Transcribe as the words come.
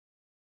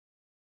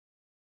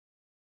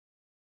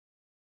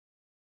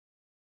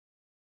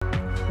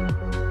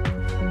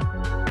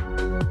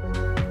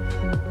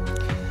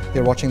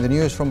You're watching the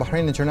news from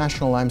Bahrain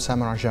International. I'm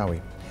Samar Arjawi.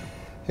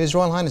 His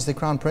Royal Highness the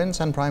Crown Prince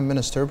and Prime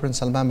Minister Prince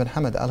Salman bin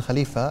Hamad Al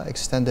Khalifa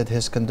extended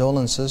his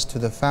condolences to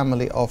the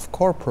family of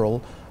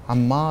Corporal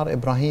Ammar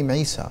Ibrahim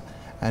Isa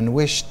and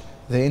wished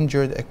the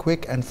injured a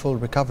quick and full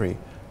recovery.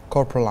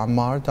 Corporal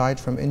Ammar died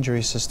from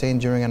injuries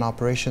sustained during an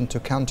operation to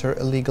counter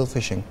illegal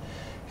fishing.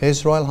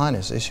 His Royal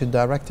Highness issued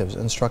directives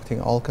instructing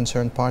all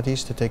concerned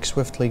parties to take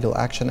swift legal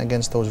action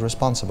against those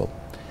responsible.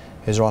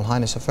 His Royal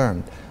Highness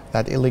affirmed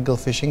that illegal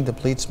fishing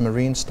depletes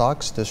marine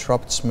stocks,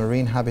 disrupts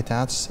marine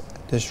habitats,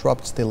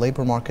 disrupts the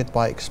labor market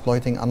by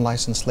exploiting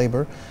unlicensed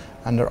labor,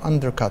 and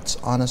undercuts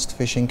honest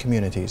fishing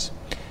communities.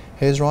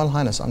 His Royal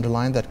Highness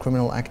underlined that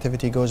criminal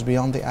activity goes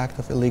beyond the act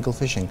of illegal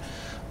fishing,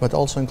 but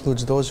also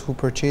includes those who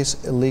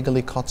purchase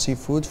illegally caught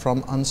seafood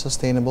from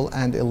unsustainable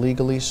and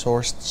illegally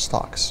sourced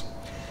stocks.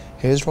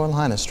 His Royal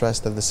Highness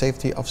stressed that the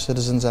safety of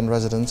citizens and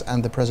residents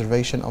and the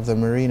preservation of the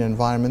marine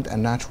environment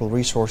and natural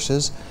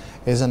resources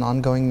is an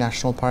ongoing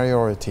national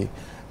priority,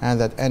 and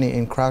that any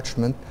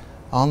encroachment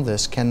on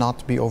this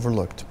cannot be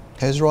overlooked.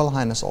 His Royal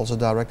Highness also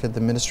directed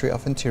the Ministry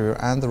of Interior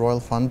and the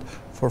Royal Fund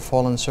for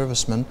Fallen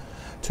Servicemen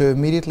to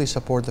immediately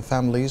support the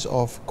families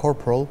of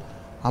Corporal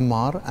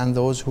Ammar and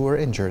those who were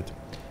injured.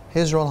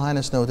 His Royal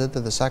Highness noted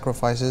that the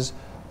sacrifices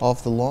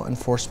of the law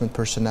enforcement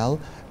personnel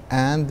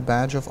and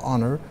badge of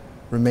honor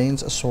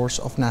remains a source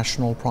of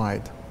national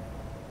pride.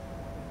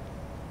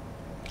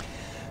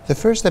 The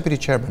first Deputy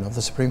Chairman of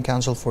the Supreme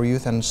Council for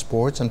Youth and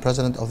Sports and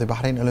President of the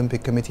Bahrain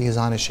Olympic Committee, His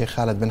Highness Sheikh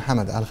Khalid bin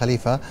Hamad Al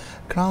Khalifa,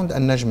 crowned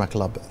Al-Najma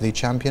Club the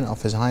champion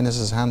of His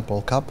Highness's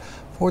Handball Cup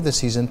for the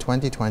season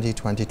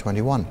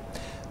 2020-2021.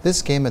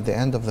 This came at the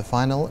end of the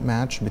final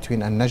match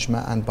between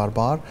Al-Najma and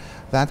Barbar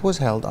that was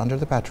held under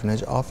the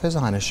patronage of His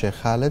Highness Sheikh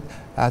Khalid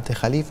at the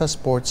Khalifa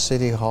Sports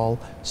City Hall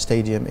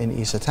Stadium in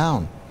Isa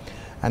Town.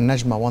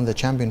 Al-Najma won the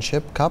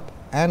championship cup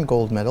and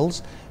gold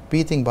medals,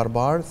 beating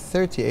Barbar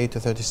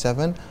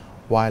 38-37,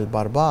 while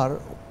Barbar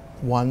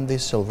won the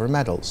silver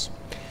medals.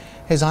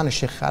 His Highness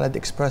Sheikh Khalid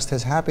expressed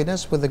his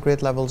happiness with the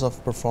great levels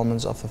of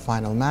performance of the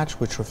final match,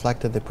 which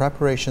reflected the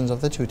preparations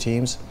of the two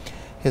teams.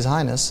 His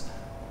Highness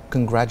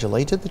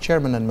congratulated the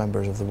chairman and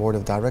members of the board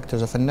of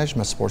directors of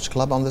Al-Najma Sports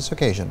Club on this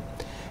occasion.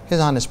 His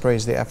Highness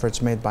praised the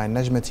efforts made by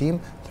Al-Najma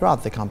team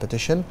throughout the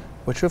competition,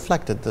 which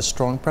reflected the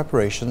strong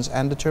preparations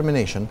and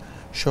determination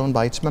shown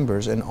by its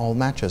members in all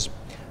matches.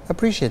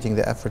 Appreciating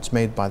the efforts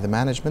made by the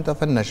management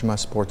of Al-Najma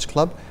Sports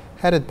Club,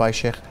 headed by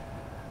Sheikh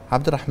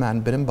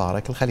Abdurrahman bin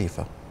Mubarak Al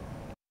Khalifa.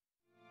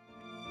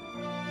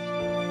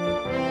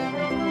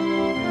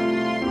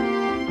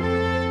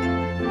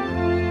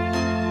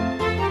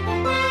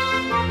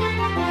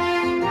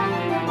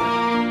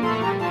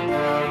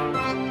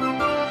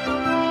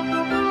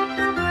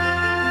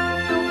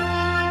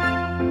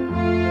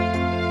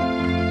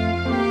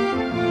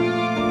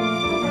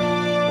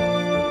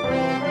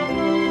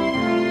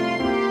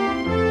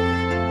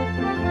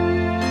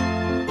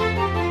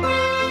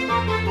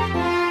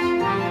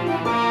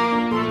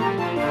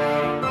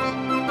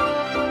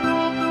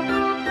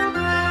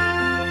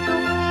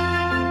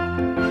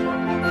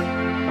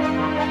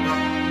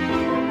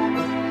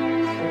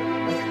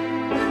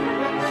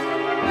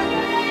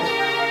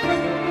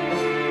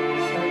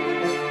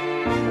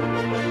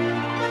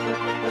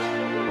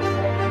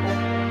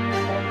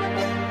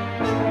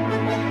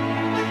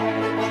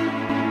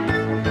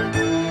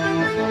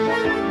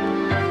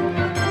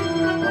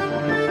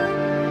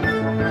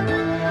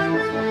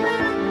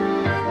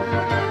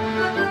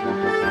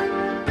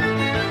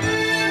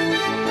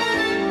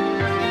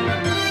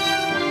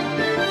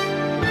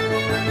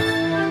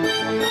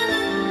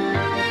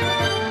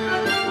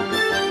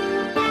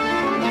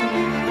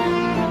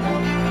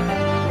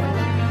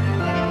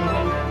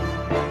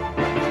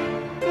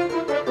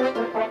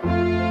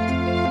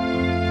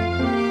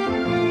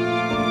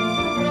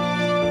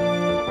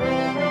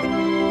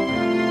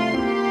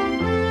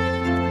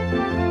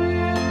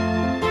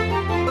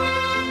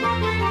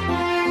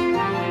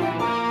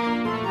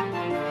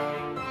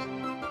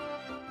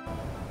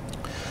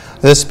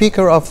 The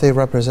Speaker of the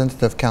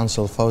Representative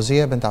Council,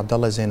 Fawzia bint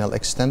Abdullah Zainal,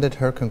 extended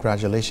her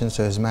congratulations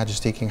to His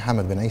Majesty King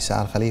Hamad bin Isa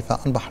Al Khalifa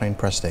on Bahrain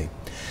Press Day.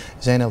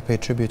 Zainal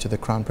paid tribute to the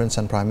Crown Prince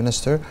and Prime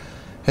Minister,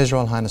 His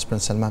Royal Highness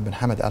Prince Salman bin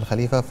Hamad Al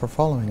Khalifa, for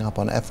following up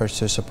on efforts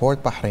to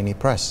support Bahraini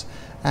press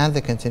and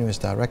the continuous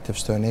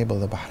directives to enable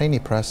the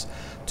Bahraini press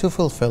to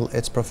fulfill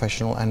its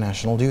professional and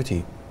national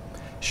duty.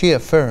 She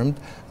affirmed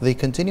the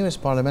continuous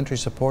parliamentary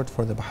support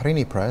for the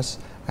Bahraini press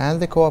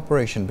and the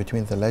cooperation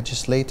between the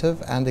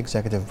legislative and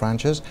executive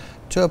branches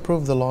to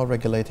approve the law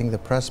regulating the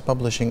press,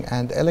 publishing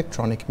and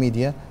electronic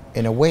media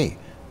in a way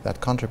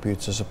that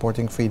contributes to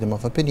supporting freedom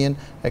of opinion,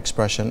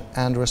 expression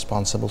and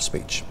responsible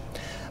speech.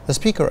 The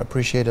Speaker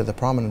appreciated the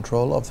prominent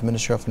role of the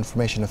Ministry of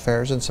Information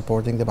Affairs in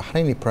supporting the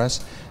Bahraini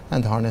press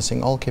and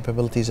harnessing all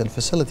capabilities and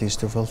facilities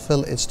to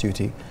fulfill its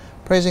duty,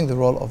 praising the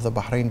role of the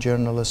Bahrain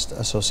Journalist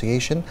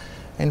Association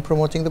in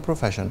promoting the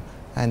profession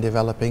and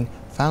developing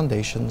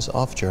foundations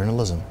of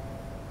journalism.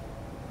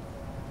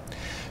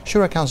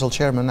 Shura Council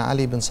Chairman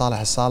Ali bin Saleh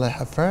Al Saleh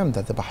affirmed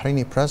that the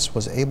Bahraini press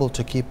was able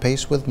to keep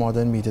pace with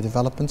modern media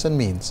developments and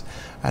means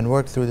and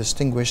work through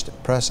distinguished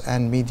press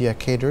and media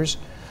cadres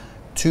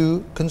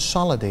to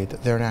consolidate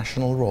their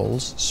national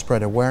roles,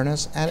 spread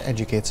awareness and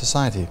educate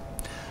society.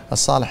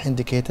 Al-Saleh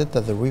indicated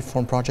that the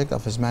reform project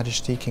of His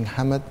Majesty King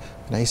Hamad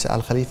bin Isa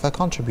Al Khalifa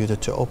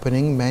contributed to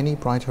opening many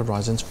bright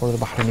horizons for the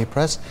Bahraini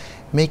press,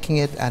 making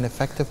it an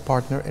effective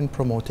partner in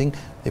promoting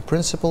the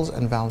principles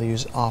and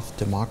values of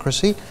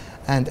democracy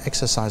and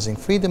exercising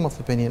freedom of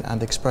opinion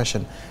and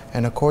expression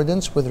in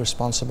accordance with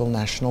responsible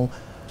national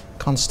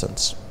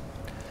constants.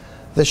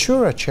 The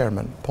Shura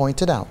chairman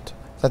pointed out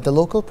that the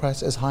local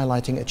press is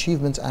highlighting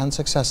achievements and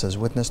successes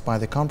witnessed by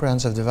the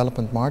Comprehensive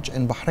Development March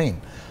in Bahrain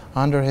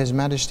under His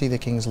Majesty the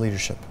King's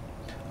leadership.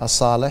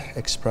 Al-Saleh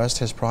expressed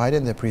his pride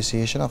in the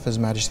appreciation of His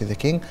Majesty the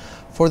King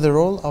for the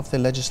role of the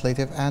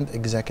legislative and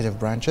executive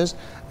branches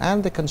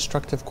and the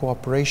constructive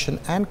cooperation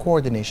and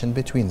coordination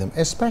between them,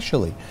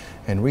 especially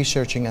in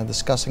researching and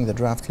discussing the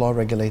draft law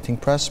regulating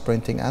press,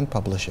 printing and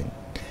publishing.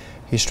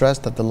 He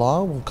stressed that the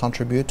law will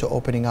contribute to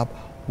opening up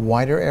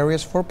wider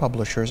areas for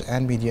publishers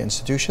and media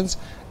institutions,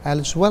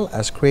 as well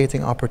as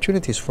creating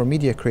opportunities for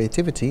media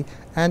creativity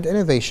and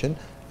innovation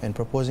in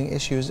proposing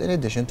issues, in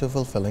addition to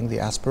fulfilling the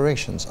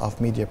aspirations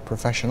of media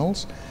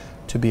professionals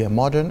to be a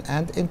modern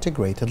and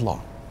integrated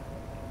law.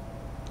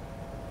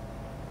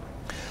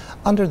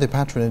 Under the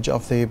patronage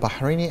of the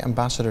Bahraini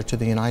ambassador to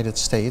the United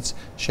States,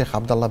 Sheikh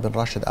Abdullah bin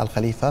Rashid Al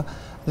Khalifa,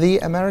 the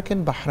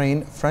American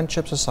Bahrain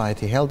Friendship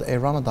Society held a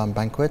Ramadan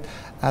banquet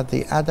at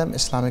the Adam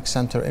Islamic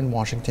Center in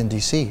Washington,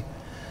 D.C.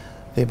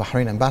 The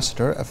Bahrain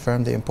ambassador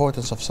affirmed the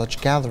importance of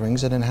such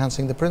gatherings in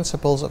enhancing the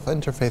principles of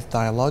interfaith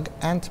dialogue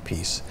and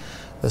peace.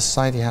 The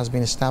society has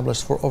been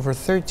established for over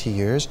 30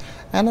 years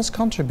and has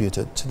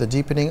contributed to the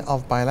deepening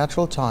of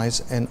bilateral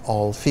ties in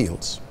all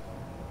fields.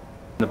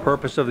 The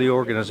purpose of the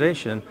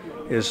organization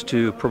is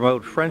to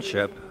promote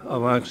friendship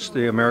amongst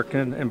the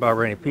American and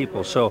Bahraini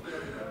people. So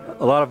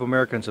a lot of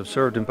Americans have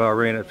served in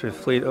Bahrain at Fifth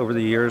Fleet over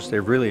the years.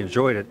 They've really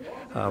enjoyed it,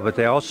 but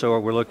they also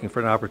were looking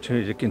for an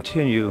opportunity to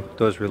continue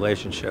those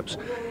relationships.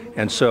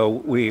 And so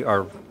we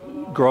are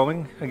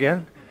growing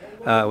again.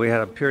 We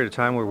had a period of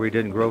time where we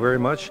didn't grow very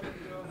much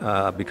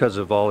because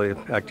of all the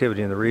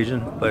activity in the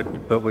region, but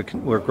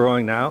we're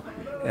growing now,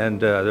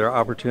 and there are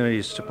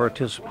opportunities to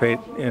participate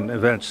in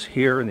events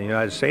here in the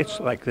United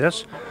States like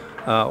this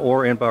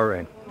or in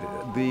Bahrain.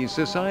 The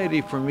society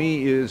for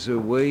me is a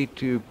way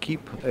to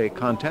keep a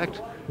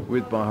contact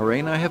with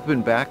Bahrain. I have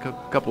been back a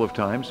couple of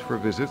times for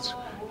visits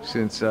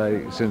since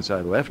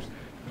I left,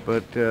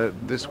 but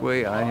this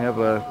way I have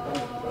a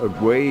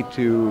way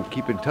to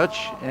keep in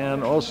touch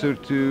and also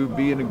to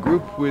be in a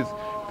group with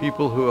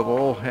people who have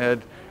all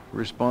had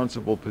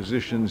responsible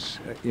positions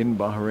in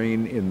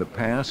Bahrain in the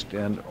past,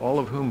 and all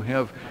of whom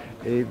have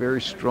a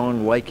very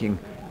strong liking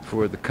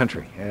for the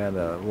country and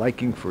a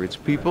liking for its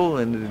people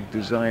and a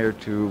desire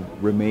to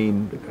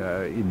remain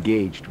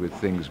engaged with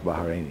things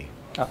Bahraini.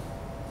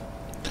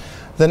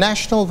 The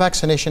national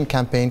vaccination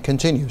campaign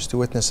continues to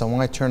witness a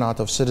wide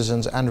turnout of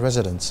citizens and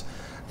residents.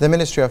 The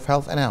Ministry of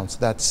Health announced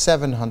that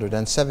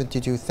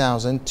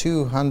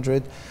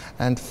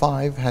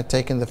 772,205 had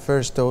taken the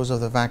first dose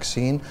of the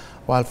vaccine,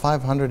 while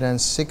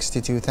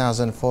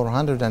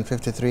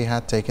 562,453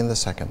 had taken the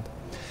second.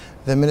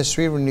 The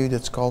ministry renewed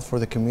its call for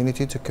the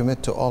community to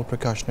commit to all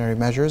precautionary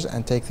measures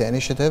and take the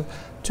initiative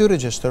to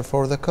register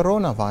for the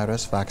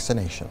coronavirus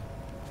vaccination.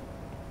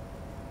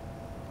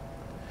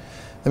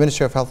 The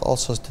Ministry of Health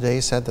also today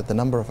said that the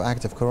number of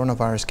active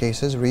coronavirus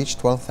cases reached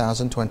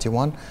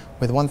 12,021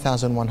 with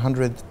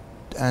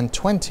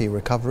 1,120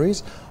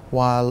 recoveries,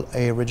 while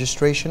a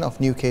registration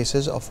of new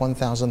cases of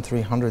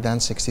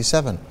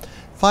 1,367.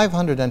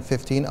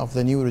 515 of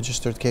the new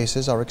registered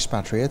cases are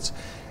expatriates,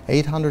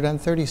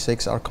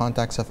 836 are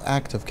contacts of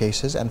active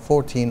cases, and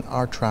 14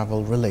 are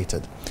travel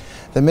related.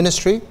 The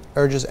ministry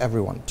urges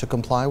everyone to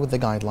comply with the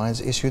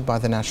guidelines issued by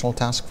the National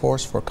Task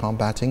Force for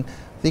combating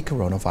the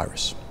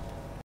coronavirus.